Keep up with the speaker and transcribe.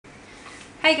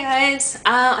Hey guys,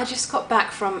 I just got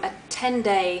back from a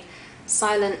 10-day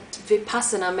silent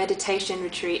Vipassana meditation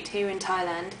retreat here in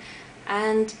Thailand,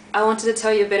 and I wanted to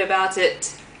tell you a bit about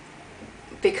it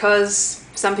because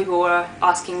some people were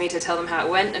asking me to tell them how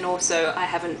it went, and also I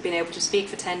haven't been able to speak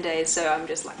for 10 days, so I'm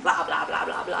just like blah blah blah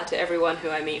blah blah to everyone who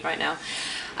I meet right now.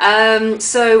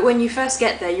 So when you first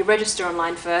get there, you register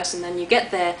online first, and then you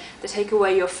get there, they take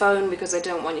away your phone because they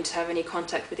don't want you to have any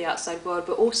contact with the outside world,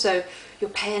 but also your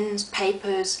pens,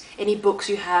 papers, any books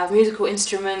you have, musical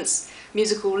instruments,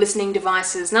 musical listening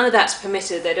devices, none of that's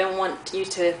permitted. They don't want you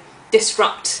to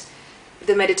disrupt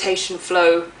the meditation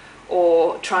flow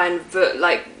or try and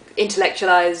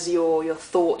intellectualize your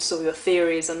thoughts or your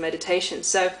theories on meditation.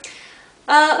 So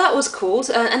that was cool.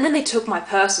 And then they took my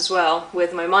purse as well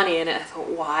with my money in it. I thought,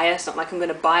 why? It's not like I'm going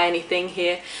to buy anything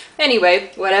here.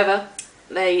 Anyway, whatever.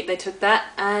 They took that,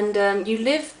 and you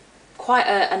live quite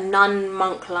a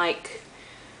nun-monk-like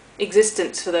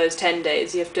existence for those 10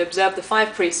 days. You have to observe the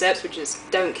 5 precepts, which is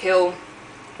don't kill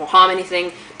or harm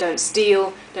anything, don't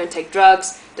steal, don't take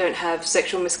drugs, don't have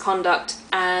sexual misconduct,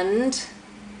 and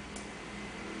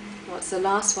what's the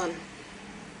last one?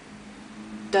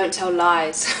 Don't tell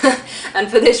lies. And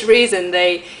for this reason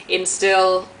they insist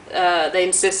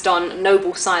on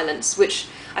noble silence, which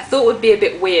I thought would be a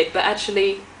bit weird, but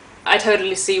actually I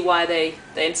totally see why they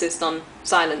insist on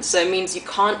silence. So it means you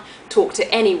can't talk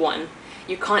to anyone,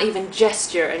 you can't even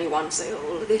gesture at anyone, say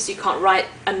all of this, you can't write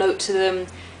a note to them,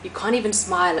 you can't even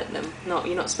smile at them. No,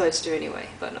 you're not supposed to anyway,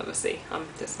 but obviously I'm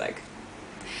just like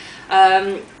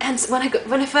and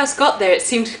when I first got there, it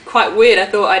seemed quite weird. I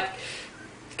thought I'd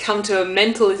come to a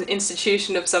mental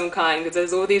institution of some kind, because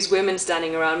there's all these women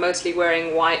standing around, mostly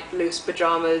wearing white loose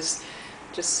pajamas,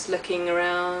 just looking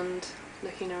around,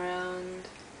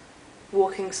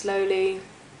 walking slowly,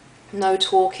 no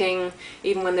talking.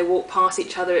 Even when they walk past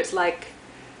each other, it's like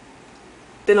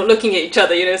they're not looking at each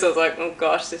other, you know. So I was like, oh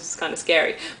gosh, this is kind of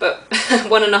scary. But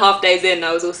 1.5 days in,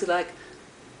 I was also like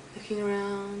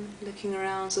looking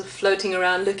around, sort of floating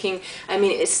around, looking. I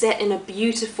mean, it's set in a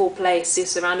beautiful place. You're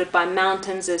surrounded by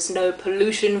mountains, there's no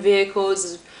pollution vehicles,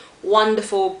 there's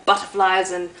wonderful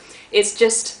butterflies, and it's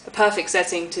just a perfect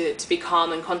setting to be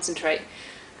calm and concentrate.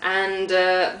 And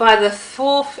by the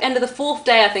end of the fourth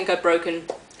day, I think I'd broken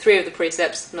 3 of the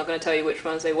precepts. I'm not going to tell you which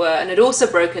ones they were. And I'd also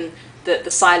broken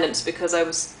the silence, because I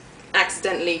was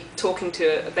accidentally talking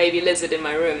to a baby lizard in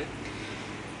my room.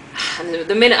 And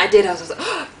the minute I did, I was like,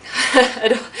 oh.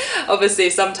 And obviously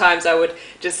sometimes I would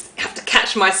just have to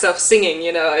catch myself singing,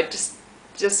 you know. I just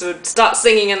would start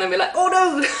singing and then be like, oh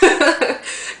no.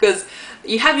 Because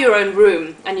you have your own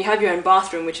room and you have your own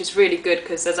bathroom, which is really good,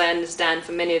 because as I understand,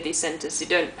 for many of these centres you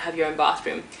don't have your own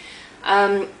bathroom.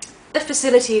 The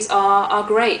facilities are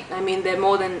great. I mean, they're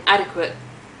more than adequate.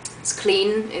 It's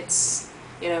clean. It's,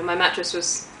 you know, my mattress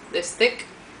was this thick.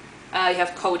 You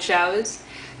have cold showers.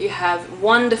 You have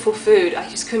wonderful food. I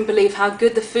just couldn't believe how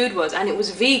good the food was, and it was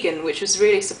vegan, which was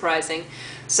really surprising.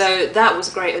 So that was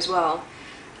great as well.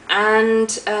 And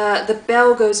the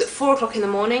bell goes at 4 o'clock in the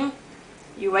morning.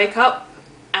 You wake up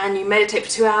and you meditate for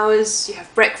 2 hours. You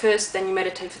have breakfast, then you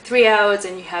meditate for 3 hours,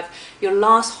 and you have your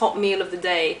last hot meal of the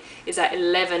day is at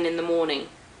 11 in the morning.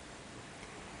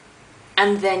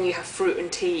 And then you have fruit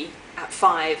and tea at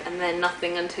 5, and then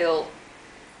nothing until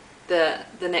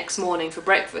the next morning for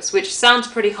breakfast, which sounds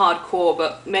pretty hardcore,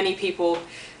 but many people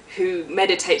who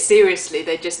meditate seriously,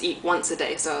 they just eat once a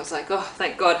day. So I was like, oh,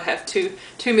 thank God I have two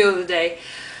meals a day.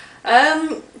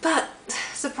 But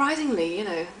surprisingly, you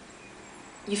know,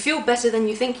 you feel better than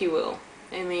you think you will.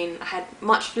 I mean, I had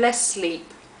much less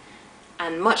sleep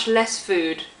and much less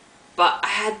food, but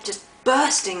I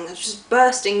was just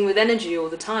bursting with energy all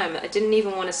the time. I didn't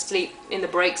even want to sleep in the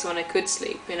breaks when I could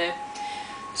sleep, you know.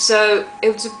 So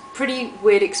it was a pretty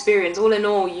weird experience. All in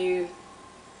all, you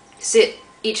sit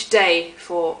each day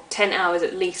for 10 hours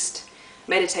at least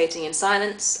meditating in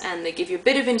silence, and they give you a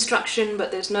bit of instruction,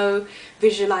 but there's no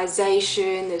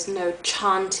visualization, there's no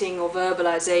chanting or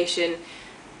verbalization.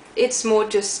 It's more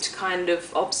just kind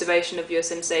of observation of your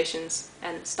sensations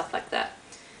and stuff like that,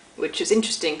 which is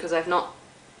interesting because I've not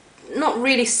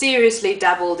really seriously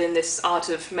dabbled in this art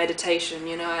of meditation,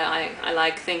 you know. I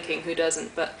like thinking, who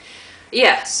doesn't? But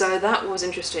yeah, so that was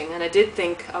interesting, and I did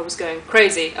think I was going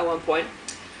crazy at one point.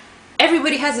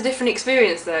 Everybody has a different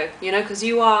experience though, you know, because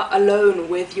you are alone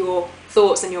with your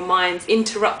thoughts and your minds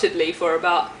interruptedly for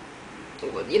about,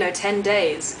 you know, 10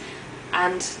 days.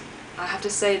 And I have to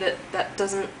say that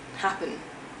doesn't happen.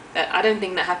 I don't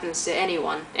think that happens to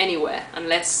anyone, anywhere,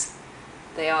 unless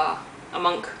they are a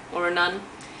monk or a nun.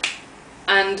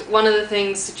 And one of the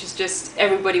things which is just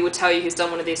everybody will tell you who's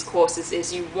done one of these courses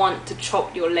is you want to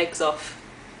chop your legs off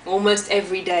almost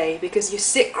every day, because you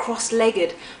sit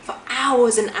cross-legged for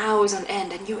hours and hours on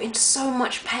end and you're in so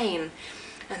much pain.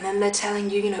 And then they're telling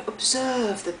you,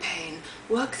 observe the pain,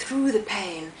 work through the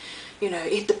pain.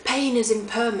 If the pain is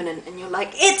impermanent, and you're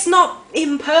like, it's not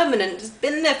impermanent, it's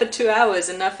been there for 2 hours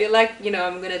and I feel like,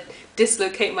 I'm going to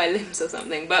dislocate my limbs or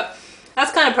something. But I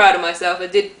was kind of proud of myself. I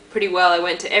did pretty well. I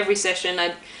went to every session.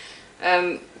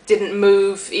 I didn't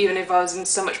move, even if I was in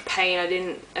so much pain. I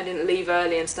didn't leave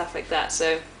early and stuff like that.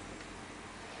 So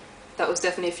that was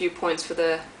definitely a few points for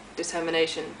the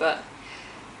determination. But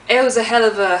it was a hell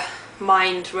of a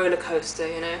mind roller coaster,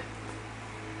 And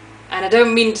I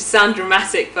don't mean to sound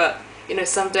dramatic, but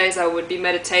some days I would be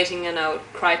meditating and I would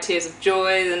cry tears of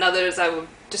joy, and others I would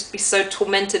just be so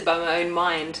tormented by my own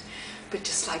mind. But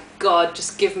just like, God,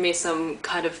 just give me some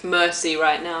kind of mercy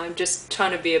right now. I'm just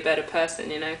trying to be a better person,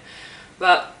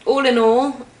 But all in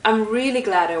all, I'm really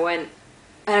glad I went.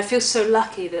 And I feel so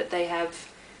lucky that they have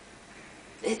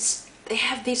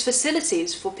these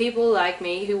facilities for people like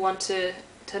me who want to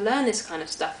learn this kind of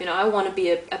stuff. I want to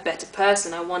be a better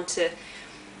person. I want to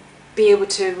be able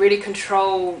to really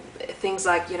control things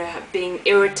like, being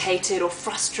irritated or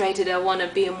frustrated. I want to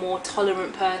be a more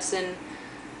tolerant person.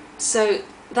 So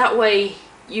that way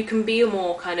you can be a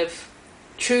more kind of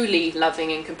truly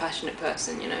loving and compassionate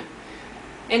person,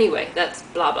 Anyway, that's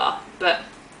blah blah. But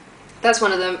that's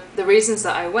one of the reasons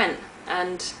that I went.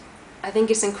 And I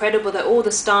think it's incredible that all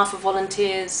the staff are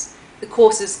volunteers. The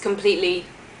course is completely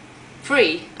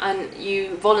free, and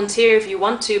you volunteer if you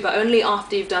want to, but only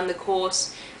after you've done the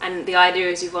course. And the idea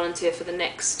is you volunteer for the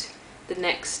next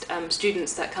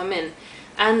students that come in.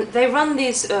 And they run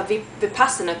these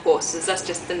Vipassana courses. That's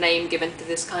just the name given to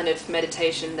this kind of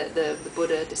meditation that the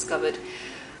Buddha discovered.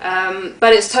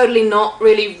 But it's totally not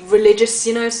really religious,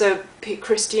 so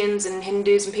Christians and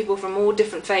Hindus and people from all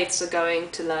different faiths are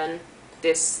going to learn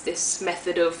this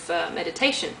method of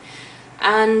meditation.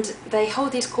 And they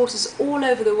hold these courses all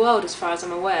over the world, as far as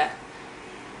I'm aware.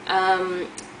 And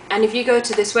if you go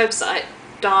to this website,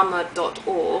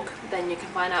 dhamma.org, then you can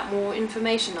find out more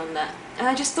information on that. And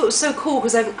I just thought it was so cool,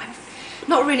 because I'm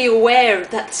not really aware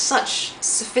that such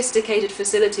sophisticated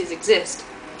facilities exist.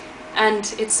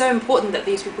 And it's so important that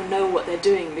these people know what they're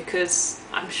doing, because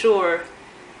I'm sure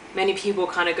many people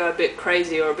kind of go a bit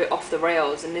crazy or a bit off the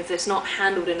rails, and if it's not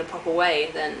handled in a proper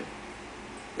way, then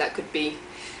that could be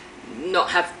not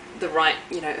have the right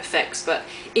effects. But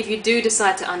if you do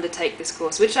decide to undertake this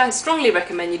course, which I strongly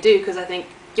recommend you do, because I think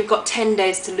you've got 10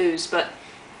 days to lose, but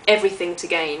everything to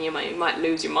gain. You might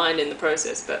lose your mind in the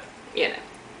process, but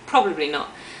probably not.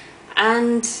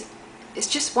 And it's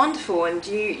just wonderful, and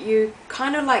you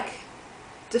kind of like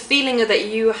the feeling of that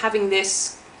you having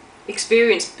this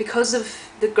experience because of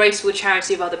the graceful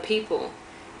charity of other people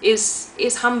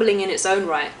is humbling in its own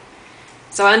right.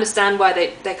 So I understand why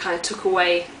they kind of took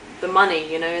away the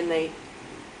money, and they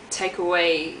take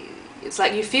away. It's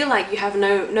like you feel like you have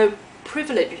no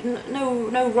privilege,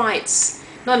 no rights,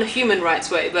 not in a human rights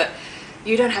way, but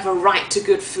you don't have a right to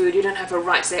good food. You don't have a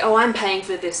right to say, oh, I'm paying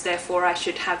for this, therefore I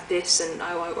should have this, and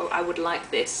I would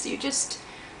like this. You just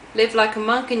live like a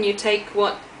monk, and you take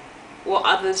what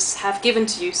others have given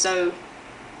to you. So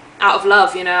out of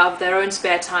love, out of their own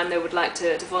spare time, they would like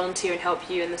to volunteer and help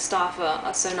you, and the staff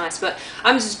are so nice. But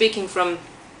I'm just speaking from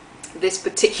this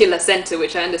particular centre,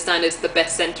 which I understand is the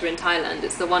best centre in Thailand.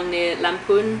 It's the one near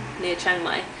Lamphun, near Chiang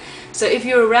Mai. So if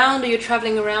you're around or you're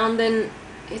travelling around, then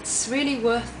it's really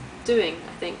worth doing,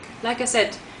 I think. Like I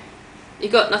said, you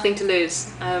got nothing to lose.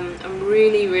 I'm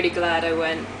really, really glad I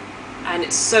went, and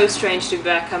it's so strange to be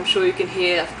back. I'm sure you can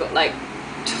hear I've got like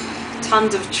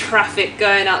tons of traffic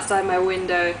going outside my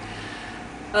window.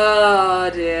 Oh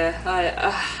dear,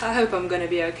 I hope I'm going to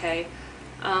be okay.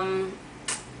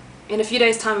 In a few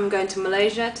days' time I'm going to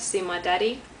Malaysia to see my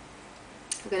daddy.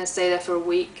 I'm going to stay there for a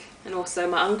week, and also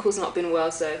my uncle's not been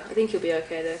well, so I think he'll be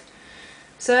okay though.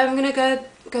 So I'm going to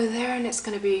go there, and it's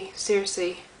going to be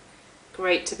seriously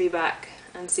great to be back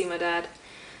and see my dad.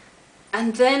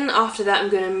 And then after that I'm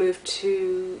going to move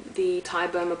to the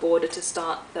Thai-Burma border to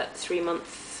start that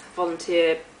 3-month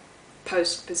volunteer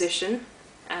post position,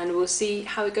 and we'll see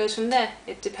how it goes from there.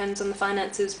 It depends on the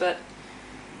finances, but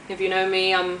if you know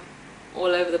me, I'm all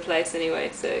over the place anyway,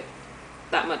 so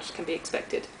that much can be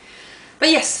expected. But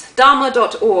yes,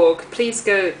 dhamma.org, please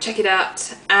go check it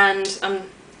out. And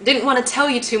didn't want to tell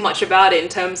you too much about it in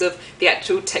terms of the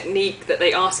actual technique that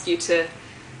they ask you to,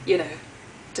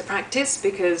 to practice,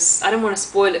 because I don't want to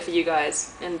spoil it for you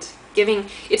guys. And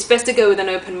it's best to go with an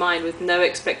open mind, with no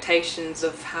expectations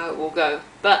of how it will go.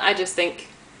 But I just think,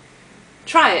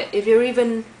 try it. If you're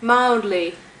even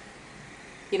mildly,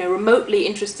 remotely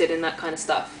interested in that kind of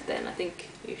stuff, then I think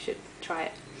you should try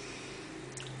it.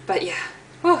 But yeah,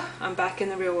 whew, I'm back in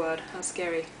the real world. How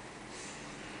scary.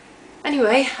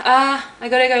 Anyway, I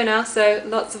gotta go now, so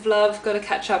lots of love. Gotta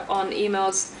catch up on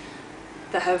emails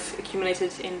that have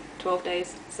accumulated in 12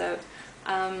 days. So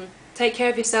take care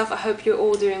of yourself. I hope you're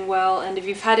all doing well, and if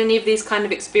you've had any of these kind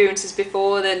of experiences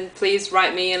before, then please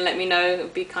write me and let me know. It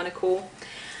would be kind of cool.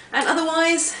 And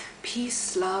otherwise,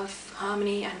 peace, love,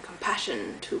 harmony and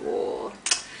compassion to all.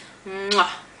 Mwah.